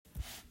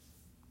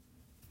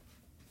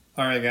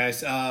All right,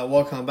 guys.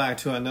 Welcome back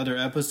to another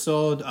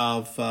episode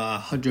of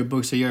 100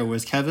 Books a Year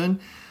with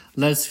Kevin.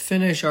 Let's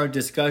finish our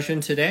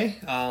discussion today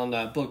on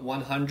book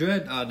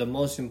 100, The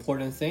Most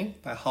Important Thing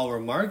by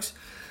Howard Marks.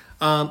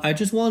 I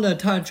just want to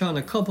touch on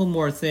a couple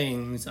more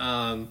things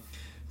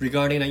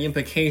regarding the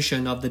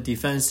implication of the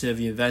defensive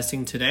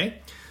investing today.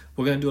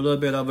 We're going to do a little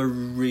bit of a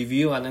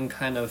review and then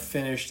kind of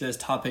finish this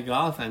topic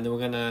off, and then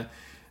we're going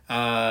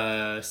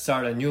to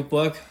start a new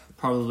book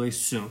probably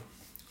soon.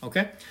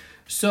 Okay?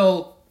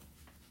 So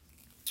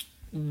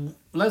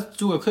let's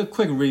do a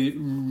quick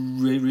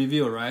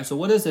review, right? So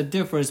what is the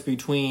difference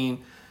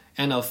between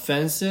an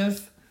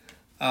offensive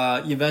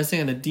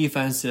investing and a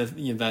defensive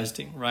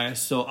investing, right?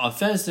 So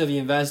offensive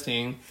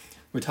investing,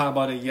 we talked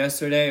about it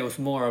yesterday. It was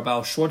more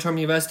about short-term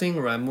investing,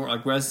 right? More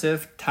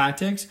aggressive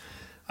tactics,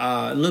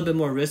 a little bit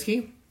more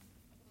risky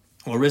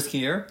or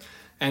riskier.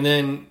 And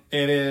then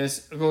it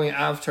is going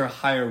after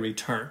higher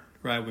return,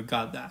 right? We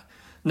got that.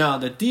 Now,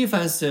 the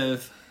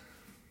defensive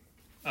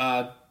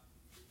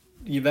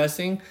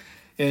investing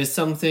is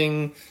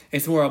something,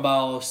 it's more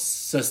about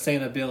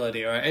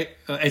sustainability, right?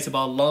 It's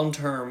about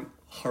long-term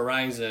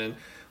horizon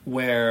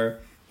where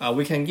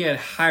we can get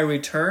high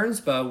returns,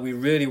 but we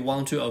really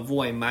want to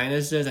avoid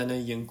minuses and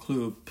then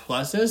include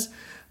pluses,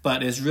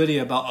 but it's really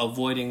about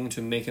avoiding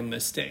to make a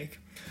mistake.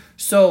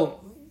 So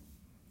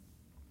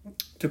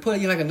to put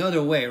it in like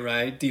another way,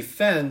 right?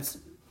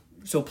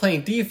 So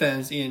playing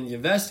defense in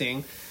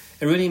investing,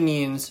 it really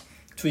means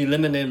to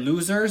eliminate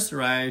losers,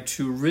 right?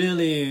 To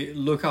really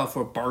look out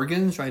for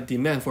bargains, right?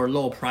 Demand for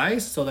low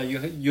price so that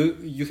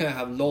you can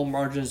have low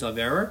margins of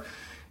error,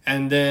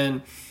 and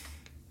then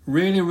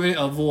really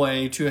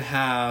avoid to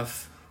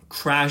have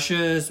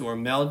crashes or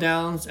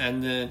meltdowns,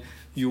 and then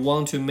you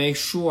want to make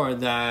sure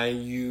that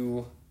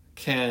you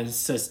can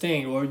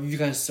sustain or you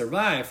can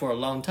survive for a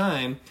long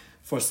time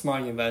for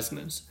smart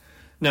investments.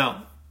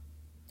 Now,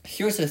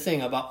 here's the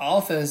thing about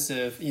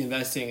offensive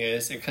investing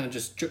is it kind of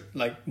just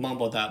like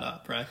mumble that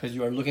up, right? Because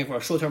you are looking for a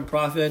short-term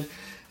profit,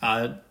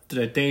 the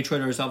day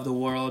traders of the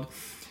world.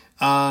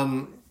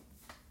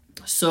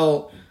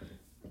 So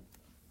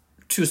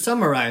to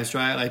summarize,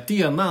 right, like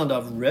the amount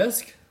of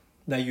risk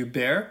that you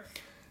bear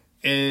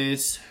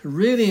is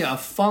really a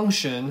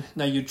function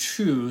that you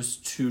choose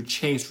to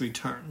chase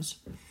returns.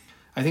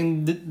 I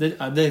think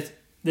this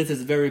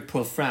is very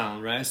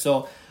profound, right?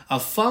 So a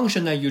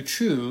function that you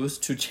choose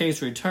to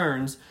chase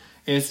returns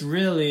is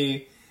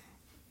really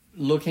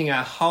looking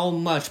at how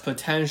much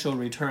potential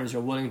returns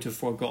you're willing to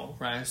forego,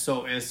 right?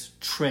 So it's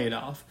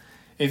trade-off.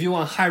 If you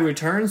want high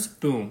returns,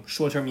 boom,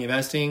 short-term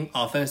investing,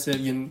 offensive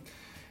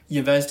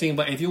investing.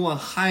 But if you want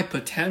high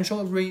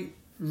potential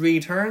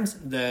returns,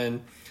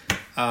 then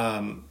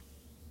we're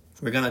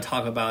going to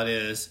talk about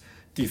is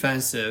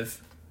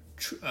defensive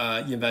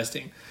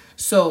investing.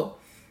 So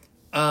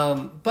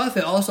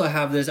Buffett also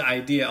have this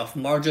idea of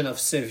margin of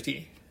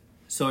safety.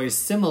 So it's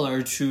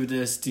similar to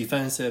this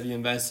defensive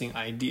investing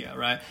idea,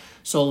 right?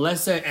 So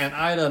let's say an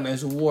item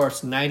is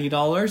worth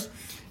 $90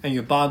 and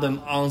you bought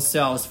them on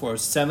sales for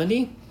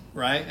 $70,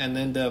 right? And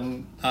then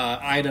the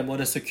item or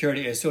the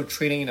security is still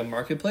trading in the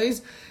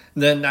marketplace.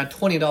 Then that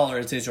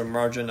 $20 is your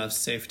margin of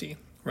safety,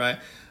 right?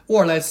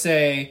 Or let's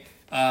say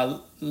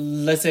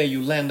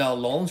you lend out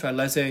loans, right?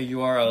 Let's say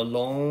you are a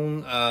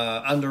loan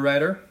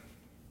underwriter.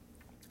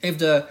 If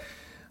the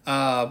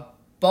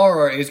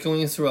borrower is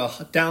going through a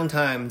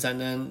downtimes,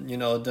 and then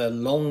the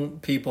loan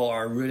people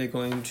are really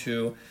going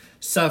to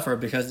suffer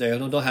because they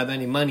don't have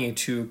any money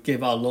to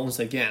give out loans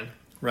again,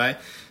 right?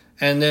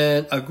 And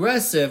then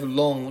aggressive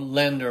loan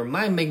lender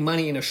might make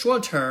money in the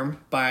short term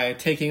by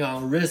taking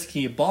on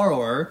risky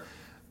borrower,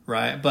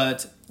 right?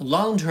 But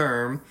long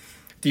term,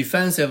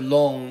 defensive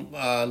loan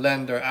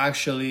lender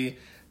actually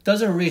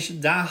doesn't reach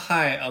that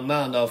high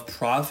amount of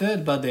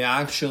profit, but they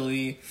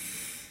actually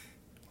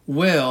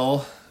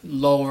will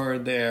lower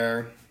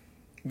their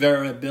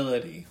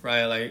variability,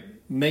 right? Like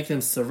make them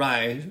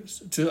survive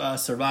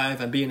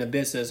and be in the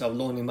business of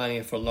loaning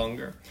money for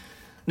longer.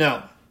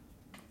 Now,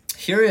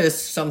 here is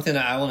something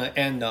that I want to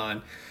end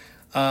on.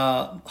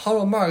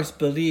 Howard Marks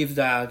believes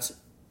that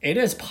it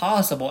is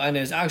possible and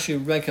is actually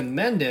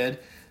recommended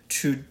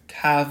to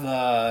have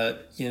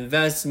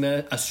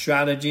a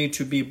strategy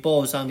to be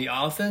both on the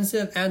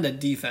offensive and the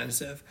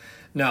defensive.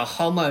 Now,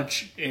 how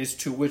much is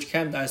to which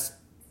camp? That's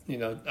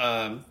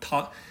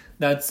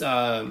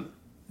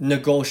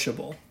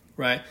negotiable,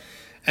 right?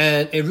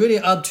 And it really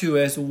up to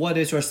is what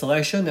is your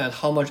selection and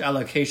how much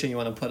allocation you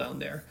want to put on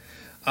there.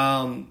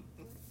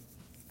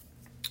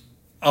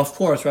 Of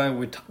course,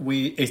 right,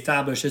 we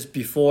established this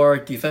before,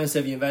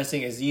 defensive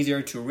investing is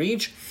easier to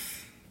reach,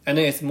 and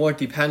then it's more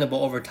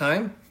dependable over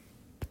time.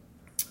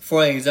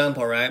 For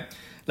example, right,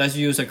 let's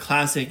use a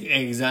classic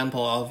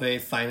example of a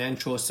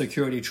financial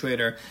security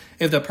trader.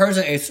 If the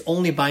person is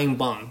only buying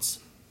bonds,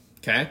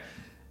 okay,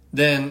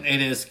 then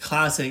it is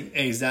classic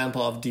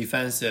example of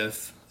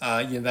defensive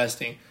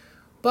investing.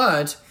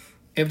 But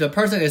if the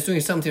person is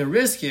doing something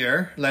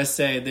riskier, let's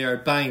say they are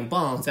buying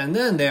bonds and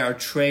then they are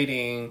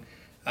trading,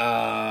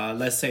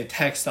 let's say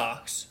tech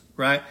stocks,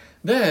 right?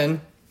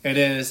 Then It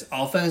is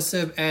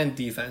offensive and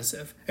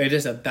defensive. It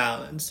is a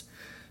balance.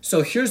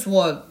 So here's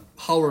what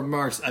Howard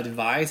Marks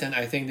advised, and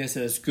I think this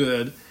is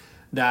good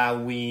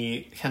that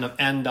we kind of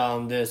end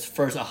on this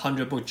first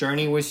 100 book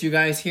journey with you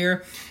guys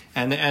here.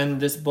 And end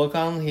this book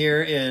on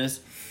here is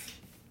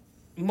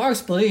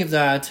Marks believed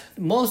that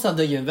most of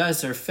the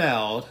investors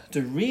failed.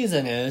 The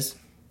reason is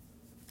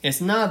it's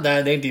not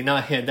that they did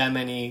not hit that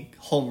many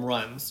home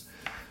runs,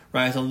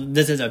 right? So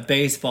this is a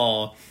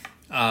baseball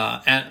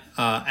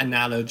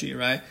analogy,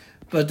 right?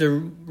 But the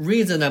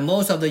reason that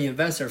most of the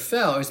investors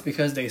fail is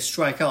because they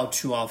strike out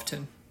too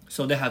often.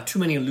 So they have too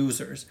many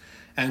losers,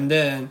 and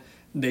then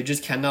they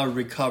just cannot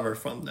recover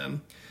from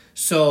them.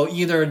 So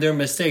either their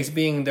mistakes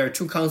being they're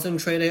too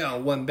concentrated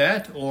on one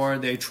bet, or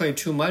they trade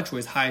too much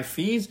with high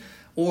fees,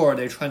 or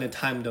they're trying to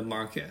time the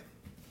market,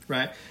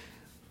 right?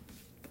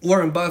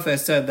 Warren Buffett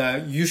said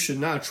that you should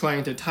not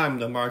try to time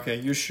the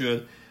market. You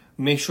should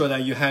make sure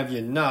that you have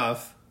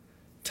enough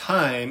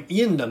time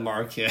in the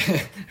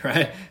market,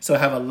 right? So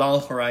have a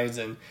long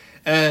horizon.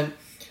 And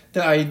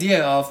the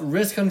idea of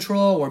risk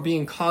control or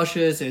being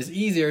cautious is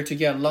easier to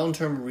get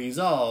long-term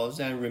results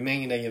and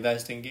remain in the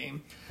investing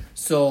game.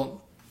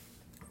 So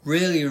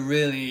really,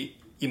 really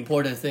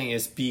important thing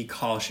is be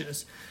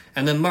cautious.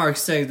 And then Mark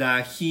said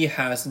that he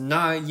has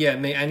not yet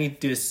made any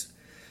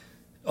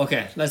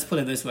okay, let's put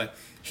it this way.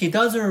 He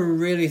doesn't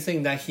really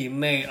think that he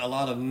made a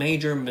lot of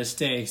major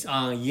mistakes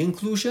on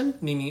inclusion,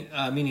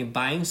 meaning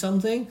buying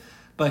something,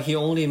 but he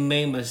only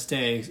made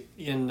mistakes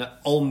in the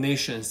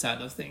omission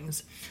side of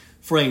things.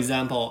 For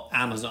example,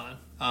 Amazon.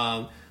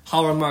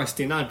 Howard Marks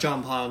did not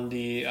jump on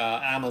the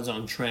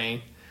Amazon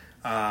train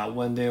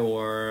when they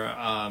were,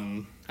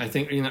 I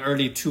think, in the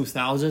early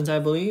 2000s, I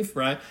believe,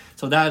 right?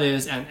 So that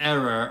is an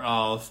error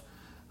of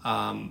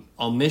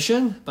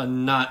omission, but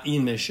not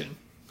emission.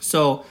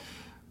 So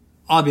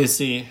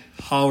obviously,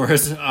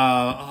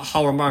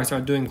 Howard Marks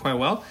are doing quite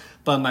well.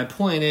 But my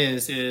point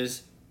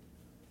is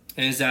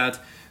that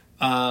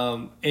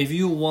if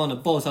you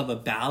want both of a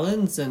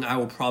balance, then I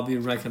would probably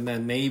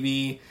recommend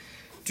maybe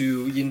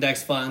do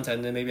index funds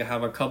and then maybe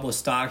have a couple of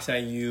stocks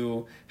that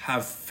you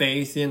have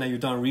faith in, that you've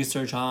done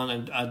research on,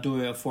 and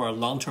do it for a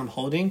long-term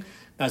holding.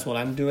 That's what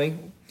I'm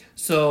doing.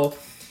 So,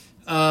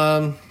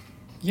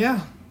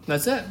 yeah,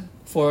 that's it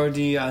for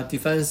the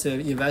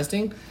defensive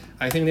investing.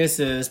 I think this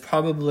is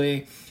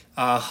probably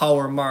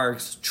Howard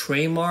Marks'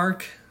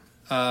 trademark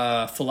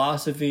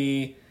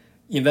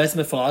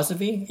investment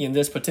philosophy in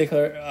this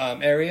particular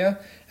area.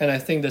 And I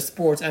think the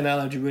sports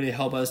analogy really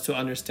help us to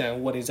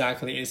understand what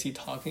exactly is he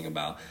talking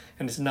about.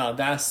 And it's not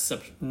that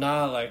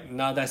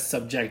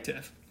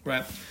subjective,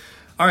 right?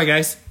 All right,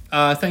 guys.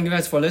 Thank you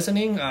guys for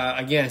listening.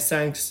 Again,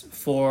 thanks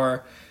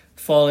for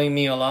following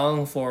me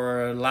along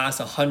for last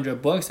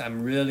 100 books.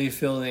 I'm really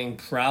feeling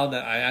proud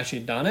that I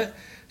actually done it.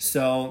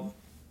 So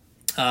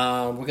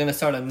we're going to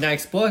start the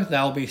next book.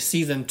 That will be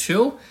season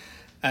 2.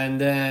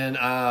 And then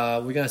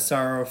we're going to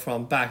start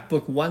from back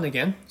book 1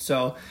 again.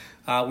 So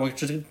we're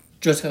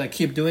just going to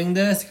keep doing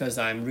this because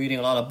I'm reading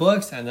a lot of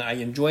books and I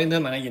enjoy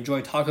them and I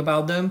enjoy talk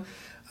about them,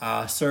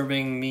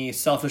 serving me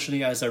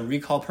selfishly as a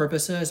recall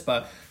purposes.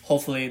 But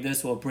hopefully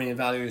this will bring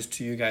values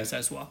to you guys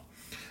as well.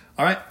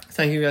 All right.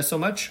 Thank you guys so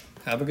much.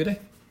 Have a good day.